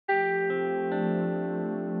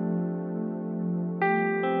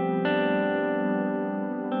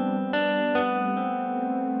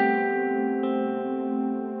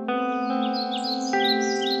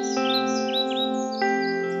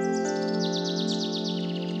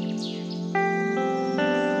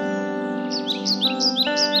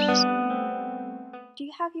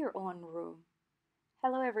have your own room.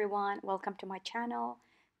 Hello everyone, welcome to my channel.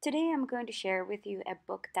 Today I'm going to share with you a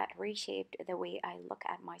book that reshaped the way I look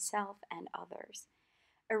at myself and others.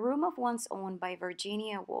 A Room of One's Own by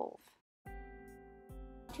Virginia Woolf.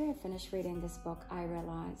 After I finished reading this book, I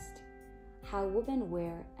realized how women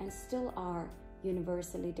were and still are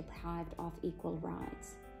universally deprived of equal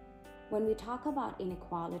rights. When we talk about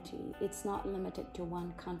inequality, it's not limited to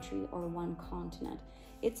one country or one continent.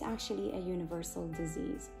 It's actually a universal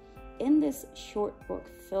disease. In this short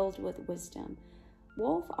book filled with wisdom,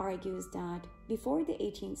 Woolf argues that before the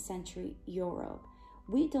 18th century Europe,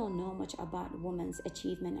 we don't know much about women's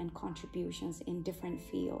achievement and contributions in different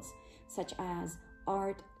fields, such as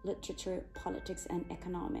art, literature, politics, and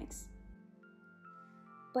economics.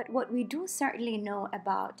 But what we do certainly know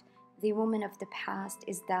about the women of the past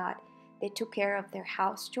is that they took care of their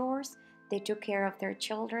house chores, they took care of their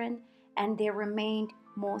children, and they remained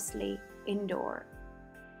mostly indoor.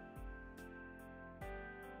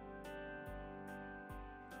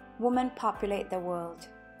 Women populate the world,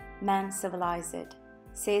 men civilize it,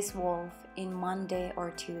 says Woolf in Monday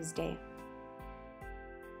or Tuesday.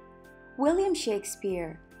 William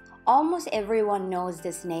Shakespeare. Almost everyone knows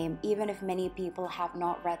this name, even if many people have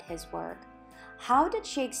not read his work. How did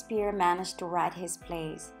Shakespeare manage to write his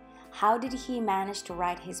plays? How did he manage to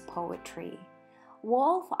write his poetry?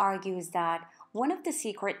 Woolf argues that one of the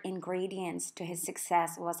secret ingredients to his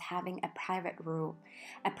success was having a private room,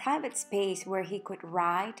 a private space where he could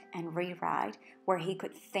write and rewrite, where he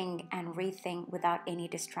could think and rethink without any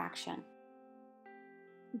distraction.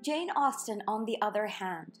 Jane Austen, on the other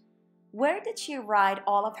hand, where did she write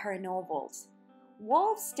all of her novels?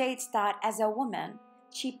 Woolf states that as a woman,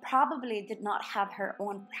 she probably did not have her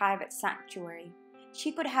own private sanctuary.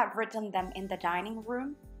 She could have written them in the dining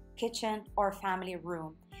room, kitchen, or family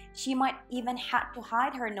room. She might even have to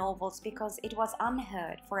hide her novels because it was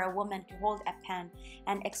unheard for a woman to hold a pen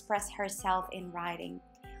and express herself in writing.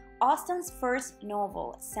 Austen's first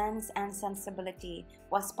novel, Sense and Sensibility,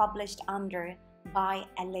 was published under By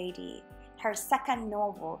a Lady. Her second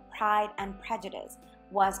novel, Pride and Prejudice,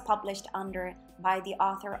 was published under by the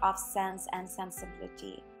author of Sense and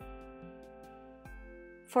Sensibility.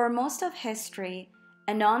 For most of history,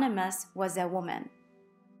 Anonymous was a woman.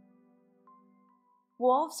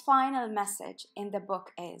 Woolf's final message in the book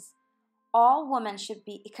is, all women should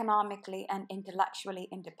be economically and intellectually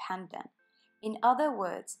independent. In other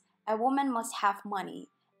words, a woman must have money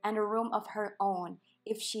and a room of her own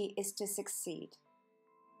if she is to succeed.